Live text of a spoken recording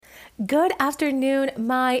Good afternoon,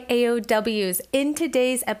 my AOWs. In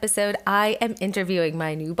today's episode, I am interviewing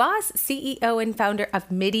my new boss, CEO and founder of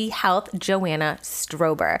MIDI Health, Joanna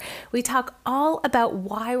Strober. We talk all about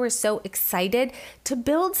why we're so excited to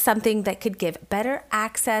build something that could give better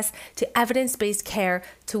access to evidence-based care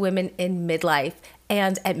to women in midlife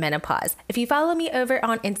and at menopause. If you follow me over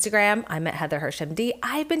on Instagram, I'm at Heather Hirsch MD.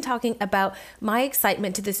 I've been talking about my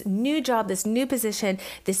excitement to this new job, this new position,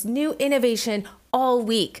 this new innovation all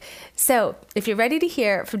week. So if you're ready to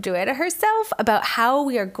hear from Joanna herself about how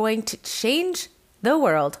we are going to change the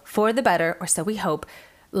world for the better, or so we hope,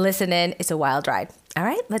 listen in. It's a wild ride. All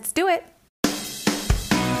right, let's do it.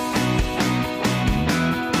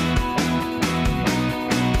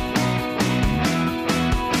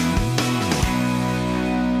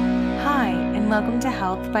 Welcome to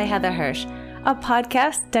Health by Heather Hirsch, a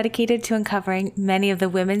podcast dedicated to uncovering many of the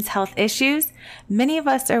women's health issues many of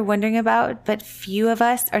us are wondering about, but few of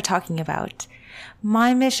us are talking about.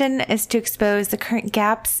 My mission is to expose the current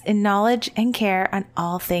gaps in knowledge and care on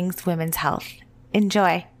all things women's health.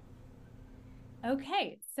 Enjoy.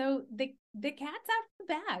 Okay, so the cat's out of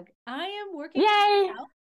the bag. I am working. Yay!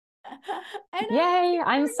 And Yay!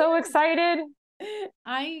 I'm so excited.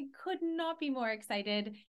 I could not be more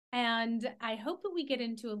excited. And I hope that we get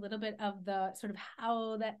into a little bit of the sort of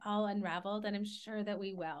how that all unraveled, and I'm sure that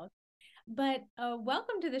we will. But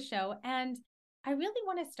welcome to the show. And I really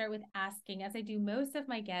want to start with asking, as I do most of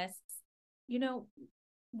my guests,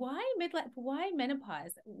 why midlife, why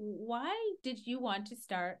menopause? Why did you want to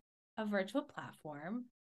start a virtual platform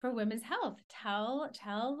for women's health? Tell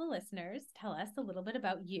the listeners, tell us a little bit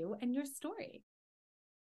about you and your story.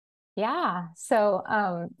 Yeah. So,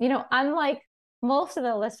 unlike most of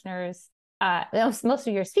the listeners, most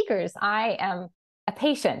of your speakers, I am a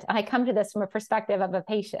patient. I come to this from a perspective of a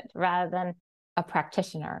patient rather than a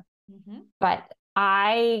practitioner. Mm-hmm. But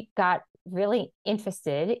I got really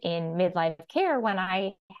interested in midlife care when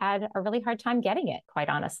I had a really hard time getting it, quite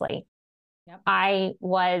honestly. Yep. I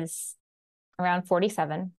was around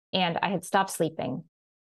 47 and I had stopped sleeping.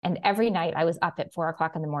 And every night I was up at 4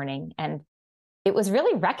 o'clock in the morning. And it was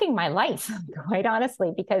really wrecking my life, quite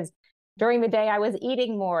honestly, because during the day, I was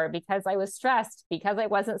eating more because I was stressed, because I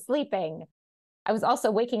wasn't sleeping. I was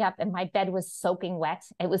also waking up and my bed was soaking wet.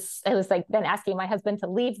 It was like then asking my husband to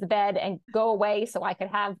leave the bed and go away so I could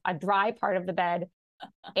have a dry part of the bed.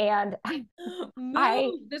 And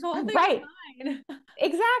this whole thing right, is fine.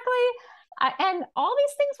 Exactly. And all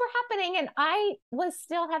these things were happening and I was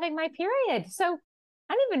still having my period. So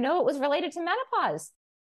I didn't even know it was related to menopause.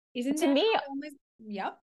 Isn't to me?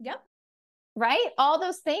 Yep. Right? All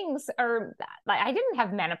those things are like, I didn't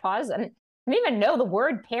have menopause and I didn't even know the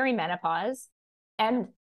word perimenopause. And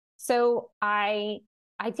so I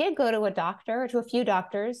did go to a few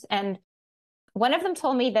doctors, and one of them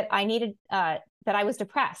told me that I needed, that I was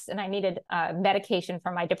depressed and I needed medication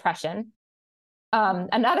for my depression.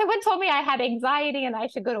 Another one told me I had anxiety and I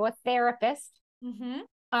should go to a therapist.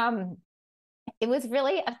 Mm-hmm. It was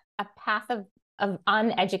really a path of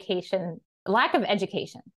uneducation, lack of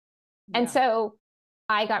education. And so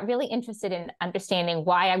I got really interested in understanding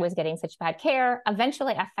why I was getting such bad care.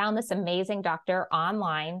 Eventually, I found this amazing doctor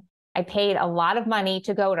online. I paid a lot of money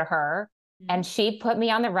to go to her, and she put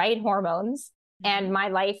me on the right hormones, and my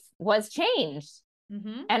life was changed.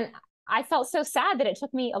 And I felt so sad that it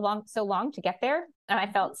took me so long to get there. And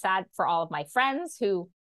I felt sad for all of my friends who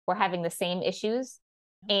were having the same issues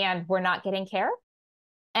and were not getting care.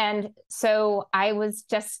 And so I was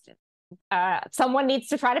just someone needs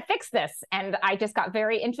to try to fix this. And I just got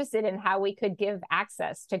very interested in how we could give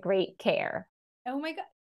access to great care. Oh my God.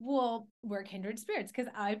 Well, we're kindred spirits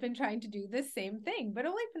because I've been trying to do the same thing, but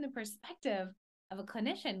only from the perspective of a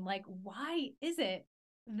clinician. Like, why is it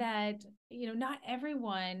that, not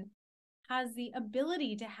everyone has the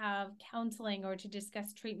ability to have counseling or to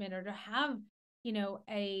discuss treatment or to have,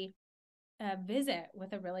 a visit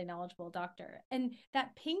with a really knowledgeable doctor? And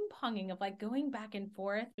that ping-ponging of like going back and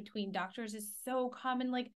forth between doctors is so common.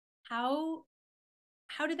 Like, how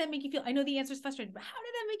did that make you feel? I know the answer is frustrating, but how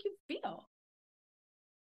did that make you feel?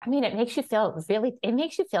 I mean, it makes you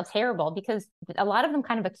feel terrible because a lot of them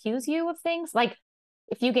kind of accuse you of things. Like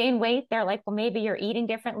if you gain weight, they're like, well, maybe you're eating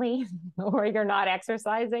differently or you're not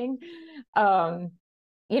exercising.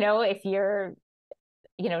 If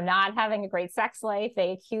you're not having a great sex life,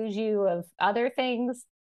 they accuse you of other things.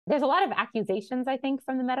 There's a lot of accusations, I think,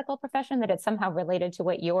 from the medical profession that it's somehow related to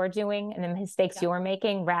what you're doing and the mistakes you're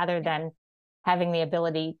making rather than having the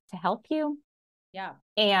ability to help you. Yeah.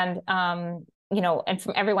 And, and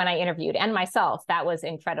from everyone I interviewed and myself, that was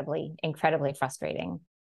incredibly, incredibly frustrating.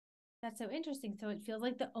 That's so interesting. So it feels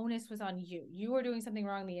like the onus was on you. You were doing something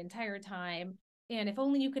wrong the entire time. And if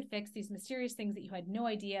only you could fix these mysterious things that you had no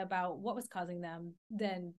idea about what was causing them,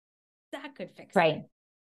 then that could fix it. Right.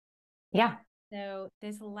 Yeah. So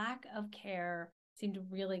this lack of care seemed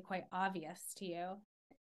really quite obvious to you.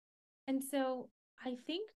 And so I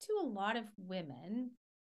think to a lot of women,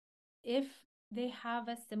 if they have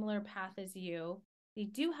a similar path as you, they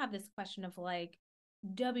do have this question of like,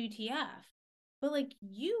 WTF? But like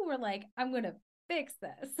you were like, I'm going to fix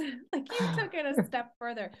this. Like you took it a step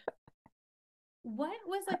further. What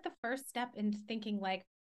was like the first step in thinking like,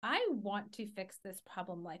 I want to fix this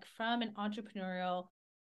problem, like from an entrepreneurial,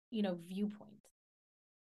 viewpoint?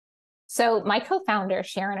 So my co-founder,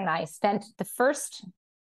 Sharon, and I spent the first,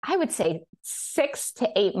 I would say, 6 to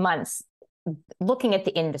 8 months looking at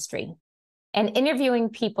the industry and interviewing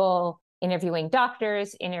people, interviewing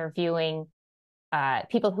doctors, interviewing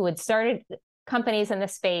people who had started companies in the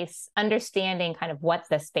space, understanding kind of what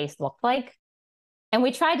the space looked like. And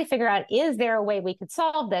we tried to figure out, is there a way we could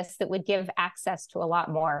solve this that would give access to a lot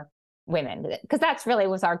more women? Because that's really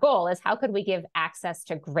was our goal, is how could we give access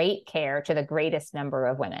to great care to the greatest number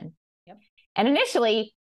of women? Yep. And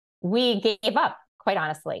initially, we gave up, quite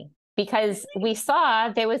honestly, because we saw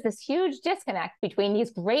there was this huge disconnect between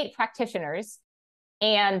these great practitioners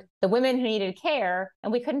and the women who needed care,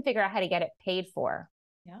 and we couldn't figure out how to get it paid for.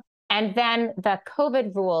 Yeah. And then the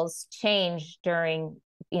COVID rules changed during,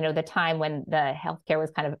 the time when the healthcare was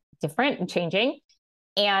kind of different and changing.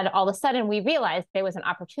 And all of a sudden we realized there was an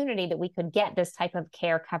opportunity that we could get this type of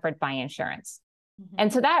care covered by insurance. Mm-hmm.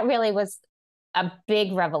 And so that really was a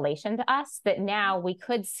big revelation to us, that now we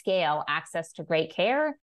could scale access to great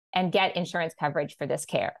care and get insurance coverage for this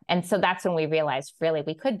care. And so that's when we realized really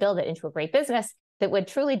we could build it into a great business that would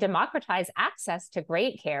truly democratize access to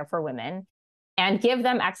great care for women and give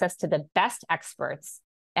them access to the best experts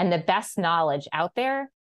and the best knowledge out there.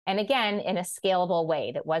 And again, in a scalable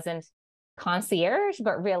way that wasn't concierge,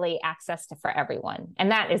 but really access for everyone. And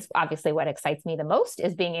that is obviously what excites me the most,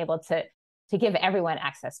 is being able to give everyone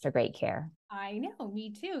access to great care. I know,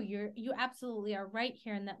 me too. You absolutely are right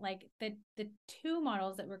here in that, like the two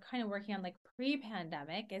models that we're kind of working on like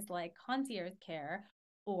pre-pandemic is like concierge care,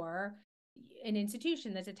 or an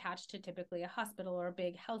institution that's attached to typically a hospital or a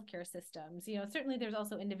big healthcare systems. Certainly there's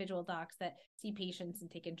also individual docs that see patients and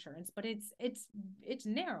take insurance, but it's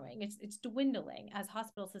narrowing, it's dwindling as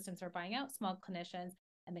hospital systems are buying out small clinicians,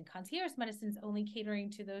 and then concierge medicine is only catering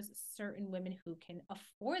to those certain women who can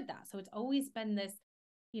afford that. So it's always been this,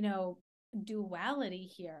 duality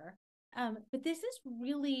here. But this is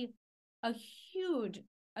really a huge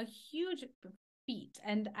feat.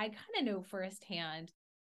 And I kind of know firsthand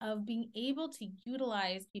of being able to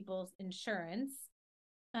utilize people's insurance.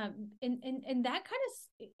 And that kind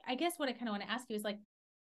of, I guess what I kind of want to ask you is like,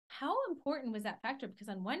 how important was that factor? Because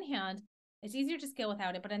on one hand, it's easier to scale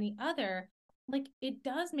without it, but on the other, like it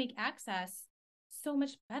does make access so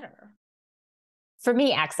much better. For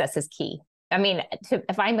me, access is key. I mean,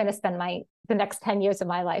 if I'm going to spend the next 10 years of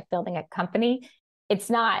my life building a company, it's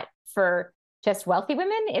not for just wealthy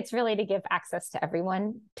women. It's really to give access to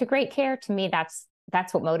everyone to great care. To me, that's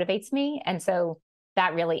what motivates me. And so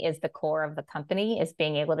that really is the core of the company, is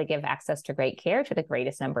being able to give access to great care to the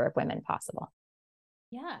greatest number of women possible.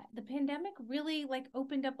 Yeah. The pandemic really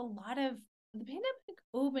opened up a lot of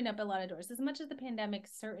doors. As much as the pandemic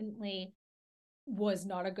certainly was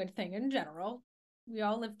not a good thing in general. We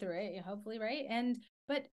all lived through it, hopefully, right?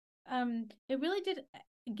 But it really did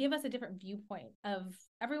give us a different viewpoint of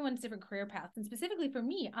everyone's different career paths. And specifically for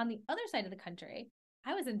me, on the other side of the country,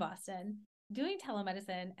 I was in Boston doing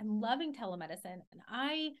telemedicine and loving telemedicine. And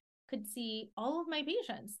I could see all of my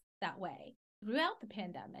patients that way throughout the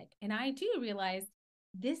pandemic. And I do realize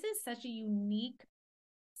this is such a unique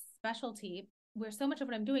specialty where so much of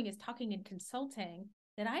what I'm doing is talking and consulting,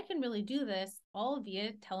 that I can really do this all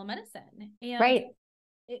via telemedicine. And right.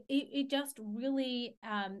 It just really,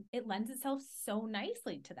 it lends itself so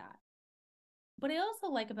nicely to that. But I also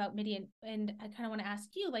like about MIDI, and I kind of want to ask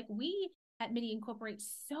you, like, we at MIDI incorporate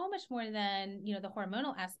so much more than, the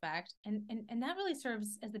hormonal aspect. And that really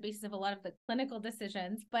serves as the basis of a lot of the clinical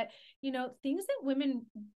decisions. But, things that women,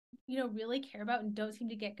 really care about and don't seem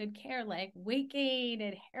to get good care, like weight gain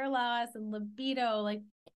and hair loss and libido. Like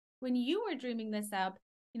when you were dreaming this up,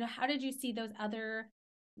 how did you see those other,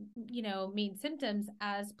 main symptoms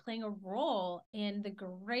as playing a role in the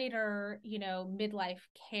greater, midlife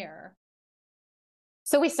care?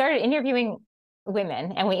 So we started interviewing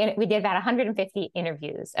women, and we did about 150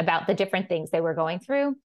 interviews about the different things they were going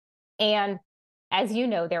through. And as you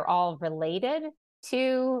know, they're all related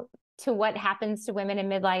to to what happens to women in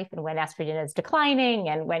midlife and when estrogen is declining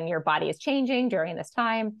and when your body is changing during this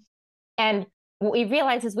time. And what we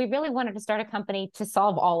realized is we really wanted to start a company to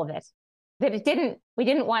solve all of it. That we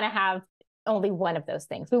didn't want to have only one of those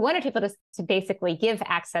things. We wanted people to basically give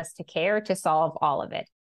access to care to solve all of it.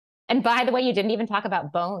 And by the way, you didn't even talk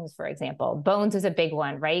about bones, for example. Bones is a big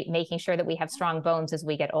one, right? Making sure that we have strong bones as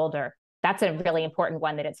we get older. That's a really important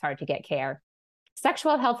one that it's hard to get care.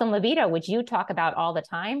 Sexual health and libido, which you talk about all the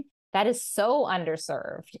time, that is so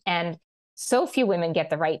underserved. And so few women get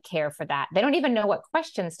the right care for that. They don't even know what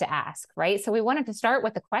questions to ask, right? So we wanted to start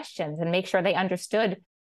with the questions and make sure they understood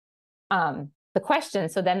the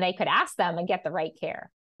questions so then they could ask them and get the right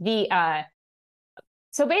care.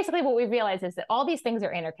 So basically what we realized is that all these things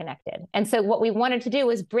are interconnected. And so what we wanted to do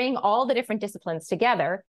is bring all the different disciplines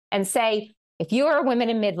together and say, if you are a woman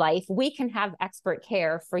in midlife, we can have expert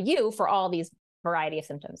care for you for all these variety of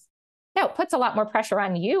symptoms. Now, it puts a lot more pressure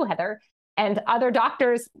on you, Heather, and other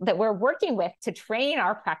doctors that we're working with to train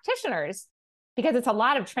our practitioners, because it's a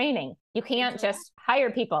lot of training. You can't just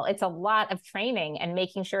hire people. It's a lot of training and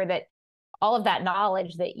making sure that all of that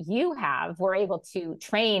knowledge that you have, we're able to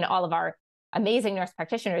train all of our amazing nurse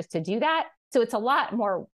practitioners to do that. So it's a lot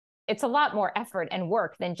more effort and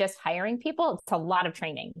work than just hiring people. It's a lot of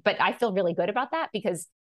training, but I feel really good about that because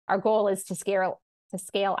our goal is to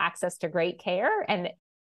scale access to great care. And,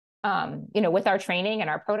 with our training and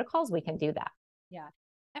our protocols, we can do that. Yeah.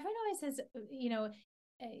 Everyone always says,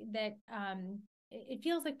 that it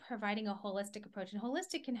feels like providing a holistic approach, and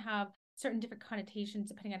holistic can have certain different connotations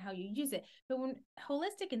depending on how you use it. But when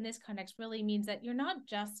holistic in this context really means that you're not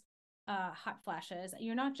just hot flashes,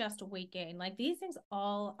 you're not just weight gain. Like these things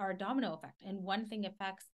all are a domino effect, and one thing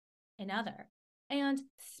affects another. And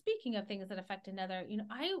speaking of things that affect another,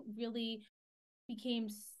 I really became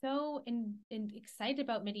so excited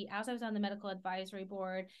about MIDI as I was on the medical advisory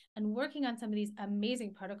board and working on some of these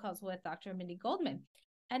amazing protocols with Dr. Mindy Goldman.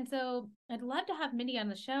 And so I'd love to have Mindy on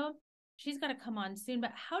the show. She's got to come on soon.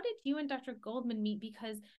 But how did you and Dr. Goldman meet?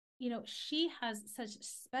 Because, she has such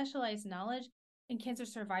specialized knowledge in cancer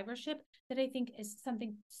survivorship that I think is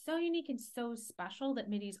something so unique and so special that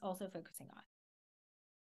MIDI is also focusing on.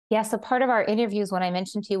 Yeah, so part of our interviews, when I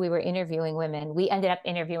mentioned to you, we were interviewing women, we ended up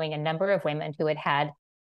interviewing a number of women who had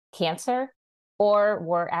cancer or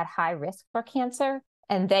were at high risk for cancer.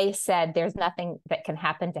 And they said, there's nothing that can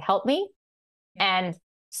happen to help me. Yeah. And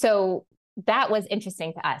so that was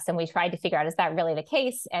interesting to us. And we tried to figure out, is that really the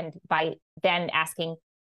case? And by then asking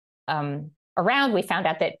around, we found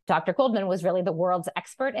out that Dr. Goldman was really the world's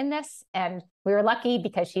expert in this. And we were lucky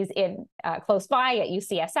because she's in close by at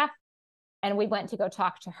UCSF. And we went to go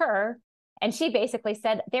talk to her. And she basically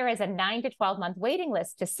said, there is a 9 to 12 month waiting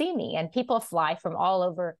list to see me. And people fly from all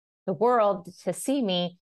over the world to see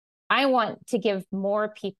me. I want to give more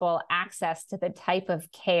people access to the type of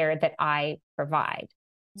care that I provide.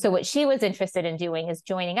 So what she was interested in doing is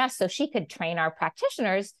joining us so she could train our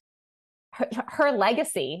practitioners. Her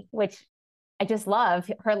legacy, which I just love,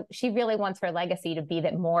 she really wants her legacy to be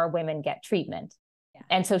that more women get treatment. Yeah.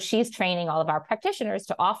 And so she's training all of our practitioners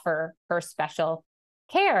to offer her special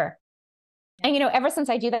care. Yeah. And, ever since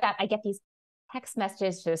I do that, I get these text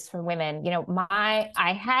messages from women, I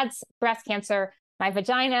had breast cancer. My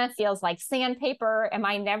vagina feels like sandpaper. Am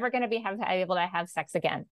I never going to be able to have sex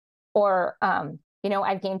again? Or,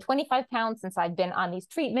 I've gained 25 pounds since I've been on these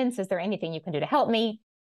treatments. Is there anything you can do to help me?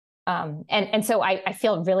 And so I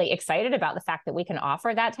feel really excited about the fact that we can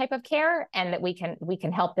offer that type of care and that we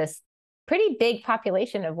can help this pretty big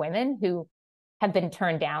population of women who have been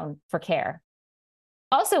turned down for care.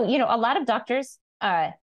 Also, a lot of doctors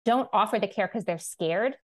don't offer the care because they're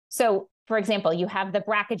scared. So, for example, you have the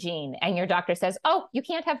BRCA gene and your doctor says, oh, you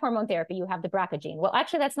can't have hormone therapy, you have the BRCA gene. Well,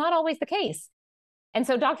 actually, that's not always the case. And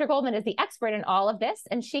so Dr. Goldman is the expert in all of this,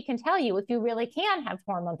 and she can tell you if you really can have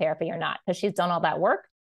hormone therapy or not, because she's done all that work.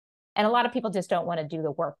 And a lot of people just don't want to do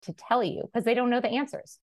the work to tell you because they don't know the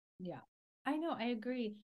answers. Yeah, I know. I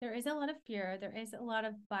agree. There is a lot of fear. There is a lot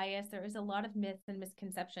of bias. There is a lot of myths and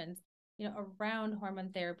misconceptions, around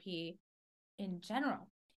hormone therapy in general.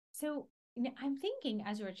 So I'm thinking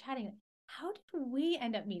as you were chatting, how did we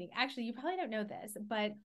end up meeting? Actually, you probably don't know this,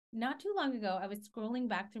 but not too long ago, I was scrolling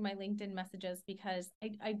back through my LinkedIn messages because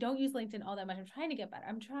I don't use LinkedIn all that much. I'm trying to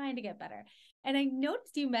get better. And I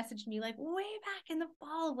noticed you messaged me like way back in the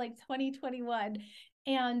fall of like 2021.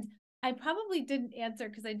 And I probably didn't answer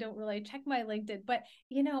because I don't really check my LinkedIn. But,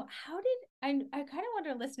 I kind of want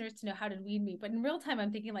our listeners to know, how did we meet? But in real time,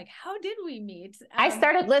 I'm thinking like, how did we meet? I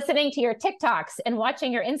started listening to your TikToks and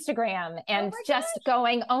watching your Instagram and just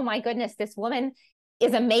going, oh my goodness, this woman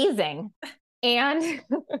is amazing. And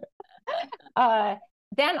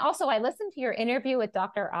then also I listened to your interview with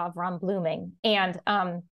Dr. Avram Blooming, and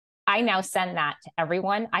I now send that to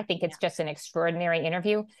everyone. I think it's just an extraordinary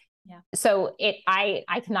interview. Yeah. So I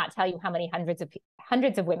cannot tell you how many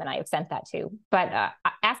hundreds of women I have sent that to. But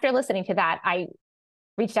after listening to that, I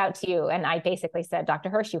reached out to you and I basically said, Dr.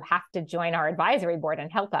 Hirsch, you have to join our advisory board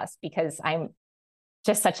and help us because I'm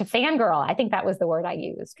just such a fangirl. I think that was the word I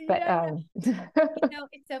used. But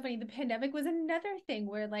it's so funny. The pandemic was another thing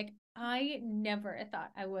where like I never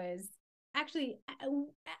thought I was actually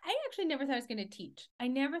I actually never thought I was going to teach. I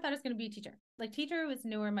never thought I was going to be a teacher. Like teacher was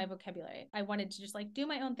nowhere in my vocabulary. I wanted to just like do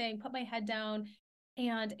my own thing, put my head down.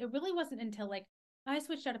 And it really wasn't until like I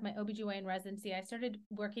switched out of my OBGYN residency. I started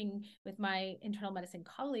working with my internal medicine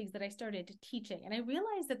colleagues that I started teaching. And I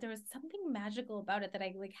realized that there was something magical about it, that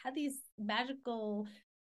I like had these magical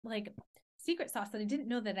like secret sauce that I didn't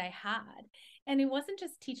know that I had. And it wasn't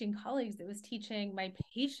just teaching colleagues, it was teaching my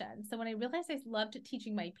patients. So when I realized I loved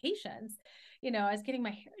teaching my patients, I was getting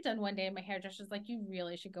my hair done one day and my hairdresser was like, you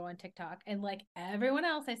really should go on TikTok. And like everyone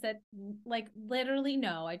else, I said, like, literally,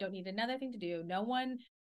 no, I don't need another thing to do. No one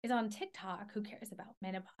is on TikTok who cares about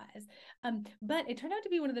menopause. But it turned out to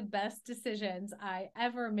be one of the best decisions I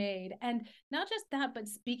ever made. And not just that, but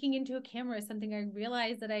speaking into a camera is something I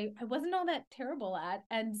realized that I wasn't all that terrible at.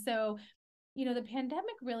 And so, the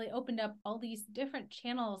pandemic really opened up all these different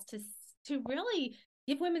channels to really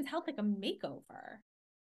give women's health like a makeover.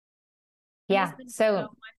 Yeah. So much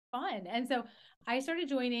fun. And so I started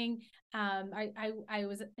joining. I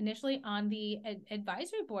was initially on the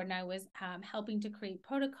advisory board, and I was helping to create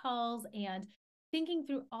protocols and thinking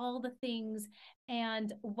through all the things.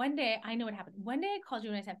 And one day, I know what happened. One day I called you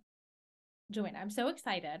and I said, Joanna, I'm so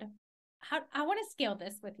excited. I want to scale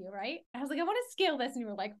this with you, right? I was like, I want to scale this. And you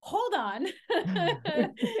were like, hold on.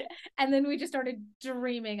 And then we just started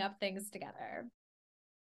dreaming up things together.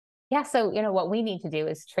 Yeah. So, what we need to do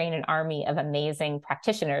is train an army of amazing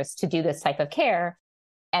practitioners to do this type of care.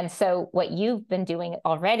 And so what you've been doing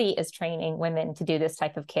already is training women to do this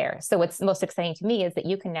type of care. So what's most exciting to me is that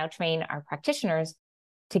you can now train our practitioners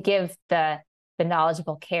to give the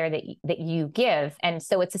knowledgeable care that you give. And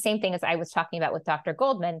so it's the same thing as I was talking about with Dr.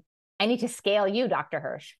 Goldman. I need to scale you, Dr.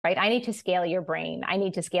 Hirsch, right? I need to scale your brain. I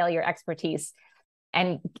need to scale your expertise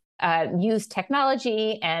and use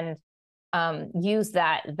technology and use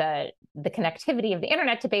the connectivity of the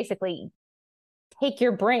internet to basically take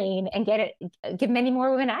your brain and give many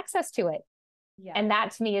more women access to it. Yeah. And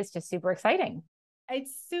that to me is just super exciting.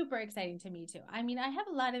 It's super exciting to me too. I mean, I have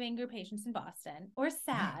a lot of angry patients in Boston, or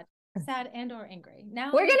sad and or angry.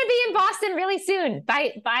 Now we're going to be in Boston really soon.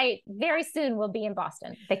 By very soon, we'll be in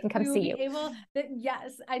Boston. They can come see you.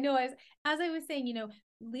 Yes, I know. As I was saying,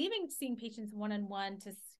 leaving seeing patients one-on-one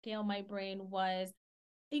to scale my brain was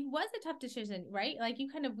a tough decision, right? Like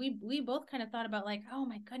we both kind of thought about like, oh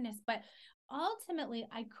my goodness, but ultimately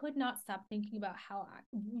I could not stop thinking about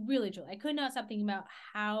I could not stop thinking about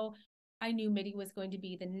how I knew MIDI was going to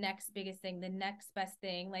be the next biggest thing, the next best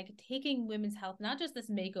thing, like taking women's health, not just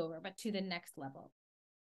this makeover, but to the next level.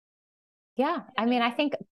 Yeah. I mean, I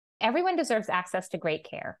think everyone deserves access to great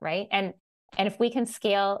care, right? And if we can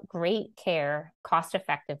scale great care cost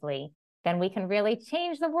effectively, then we can really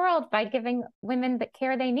change the world by giving women the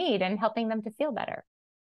care they need and helping them to feel better.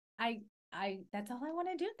 That's all I want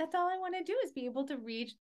to do. That's all I want to do is be able to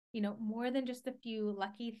reach, more than just a few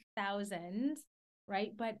lucky thousands,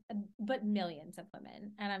 right? But millions of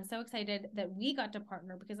women. And I'm so excited that we got to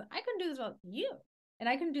partner because I couldn't do this without you. And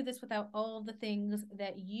I couldn't do this without all the things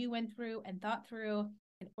that you went through and thought through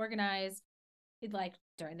and organized like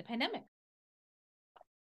during the pandemic.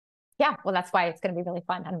 Yeah, well, that's why it's going to be really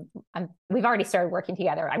fun. We've already started working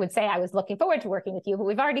together. I would say I was looking forward to working with you, but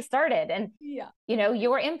we've already started. And,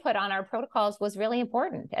 your input on our protocols was really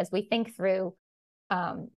important as we think through,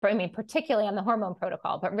 particularly on the hormone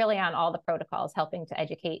protocol, but really on all the protocols, helping to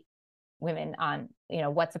educate women on,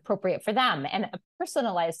 what's appropriate for them and a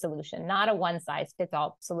personalized solution, not a one size fits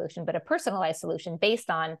all solution, but a personalized solution based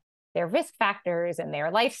on their risk factors and their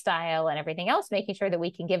lifestyle and everything else, making sure that we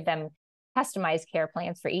can give them customized care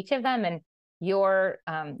plans for each of them. And your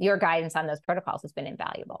guidance on those protocols has been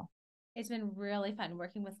invaluable. It's been really fun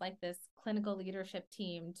working with like this clinical leadership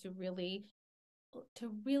team to really,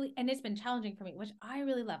 and it's been challenging for me, which I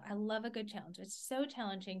really love. I love a good challenge. It's so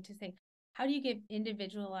challenging to think, how do you give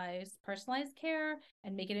individualized, personalized care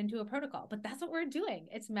and make it into a protocol? But that's what we're doing.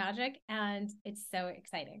 It's magic and it's so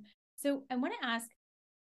exciting. So I want to ask,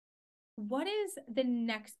 what is the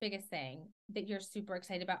next biggest thing that you're super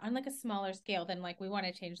excited about on like a smaller scale than like we want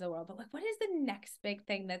to change the world, but like what is the next big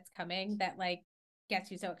thing that's coming that like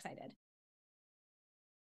gets you so excited?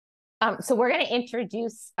 So we're going to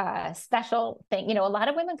introduce a special thing. You know, a lot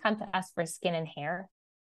of women come to us for skin and hair.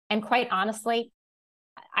 And quite honestly,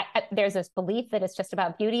 there's this belief that it's just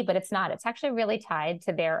about beauty, but it's not. It's actually really tied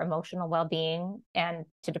to their emotional well-being and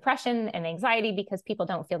to depression and anxiety because people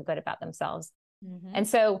don't feel good about themselves. Mm-hmm. And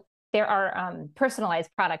so there are personalized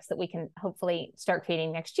products that we can hopefully start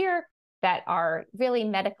creating next year that are really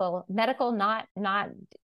medical, not,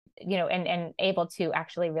 you know, and able to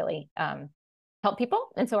actually really help people.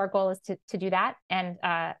 And so our goal is to do that. And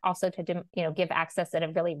also to, you know, give access at a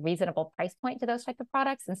really reasonable price point to those type of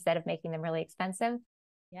products instead of making them really expensive.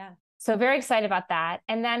 Yeah. So very excited about that.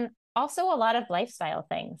 And then also a lot of lifestyle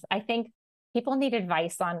things. I think people need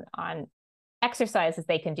advice on exercises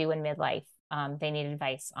they can do in midlife. They need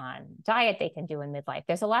advice on diet they can do in midlife.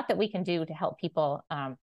 There's a lot that we can do to help people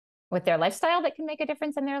with their lifestyle that can make a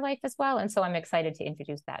difference in their life as well. And so I'm excited to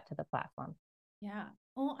introduce that to the platform. Yeah.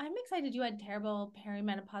 Well, I'm excited you had terrible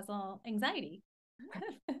perimenopausal anxiety.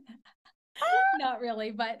 Not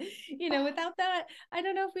really, but you know, without that, I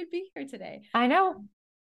don't know if we'd be here today. I know.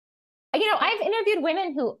 You know, I've interviewed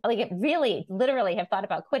women who like really literally have thought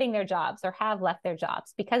about quitting their jobs or have left their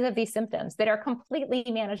jobs because of these symptoms that are completely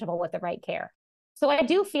manageable with the right care. So I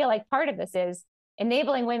do feel like part of this is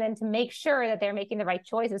enabling women to make sure that they're making the right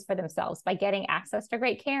choices for themselves by getting access to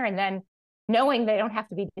great care and then knowing they don't have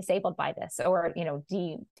to be disabled by this or, you know,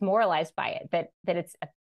 demoralized by it, that it's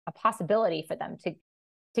a possibility for them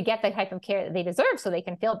to get the type of care that they deserve so they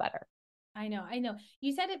can feel better. I know.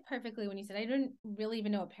 You said it perfectly when you said I didn't really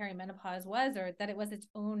even know what perimenopause was or that it was its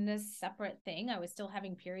own separate thing. I was still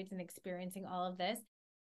having periods and experiencing all of this.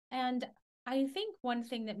 And I think one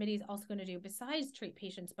thing that MIDI is also going to do besides treat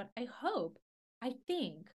patients, but I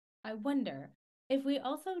wonder if we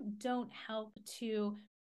also don't help to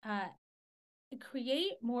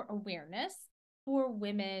create more awareness for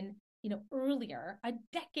women, you know, earlier, a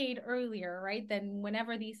decade earlier, right, than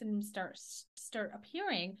whenever these symptoms start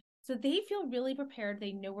appearing. So they feel really prepared.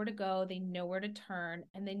 They know where to go. They know where to turn,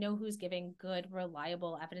 and they know who's giving good,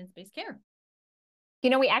 reliable, evidence-based care.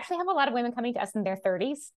 You know, we actually have a lot of women coming to us in their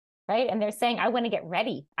 30s, right? And they're saying, I want to get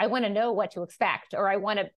ready. I want to know what to expect, or I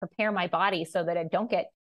want to prepare my body so that I don't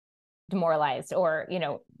get demoralized. Or, you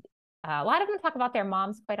know, a lot of them talk about their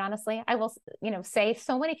moms, quite honestly. I will, you know, say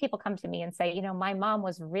so many people come to me and say, you know, my mom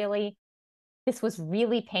this was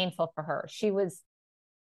really painful for her. She was,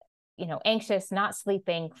 you know, anxious, not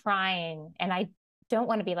sleeping, crying, and I don't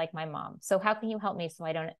want to be like my mom. So how can you help me so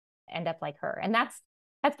I don't end up like her? And that's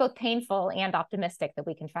both painful and optimistic that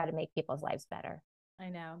we can try to make people's lives better. I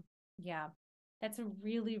know. Yeah. That's a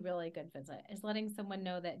really, really good visit, is letting someone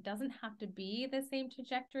know that it doesn't have to be the same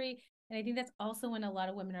trajectory. And I think that's also when a lot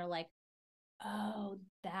of women are like, oh,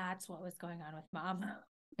 that's what was going on with mom.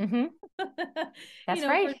 Mm-hmm. That's, you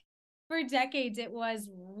know, right. For decades, it was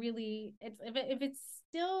really, if it's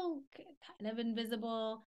still kind of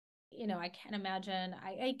invisible, you know, I can't imagine,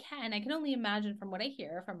 I can only imagine from what I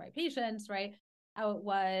hear from my patients, right, how it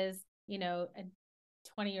was, you know,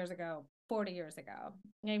 20 years ago, 40 years ago.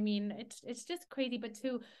 I mean, it's just crazy, but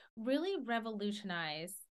to really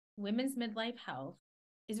revolutionize women's midlife health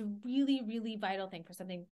is a really, really vital thing. For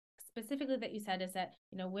something specifically that you said is that,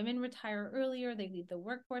 you know, women retire earlier, they leave the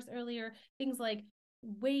workforce earlier, things like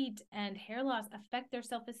weight and hair loss affect their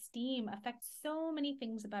self-esteem, affect so many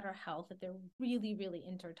things about our health, that they're really, really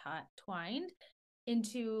intertwined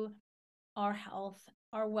into our health,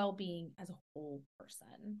 our well-being as a whole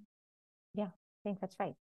person. Yeah, I think that's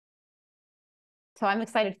right. So I'm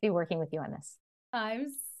excited to be working with you on this. I'm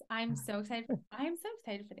so excited. I'm so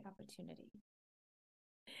excited for the opportunity.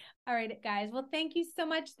 All right, guys. Well, thank you so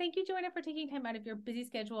much. Thank you, Joanna, for taking time out of your busy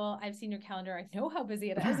schedule. I've seen your calendar. I know how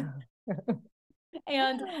busy it is.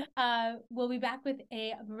 And we'll be back with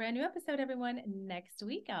a brand new episode, everyone, next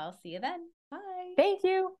week. I'll see you then. Bye. Thank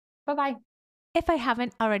you. Bye-bye. If I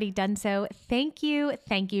haven't already done so, thank you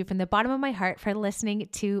from the bottom of my heart for listening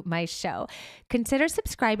to my show. Consider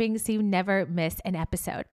subscribing so you never miss an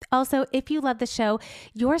episode. Also, if you love the show,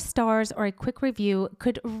 your stars or a quick review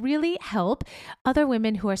could really help other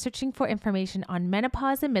women who are searching for information on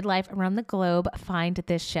menopause and midlife around the globe find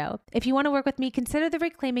this show. If you want to work with me, consider the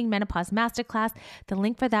Reclaiming Menopause Masterclass. The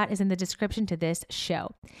link for that is in the description to this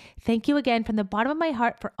show. Thank you again from the bottom of my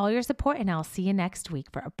heart for all your support, and I'll see you next week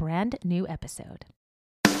for a brand new episode.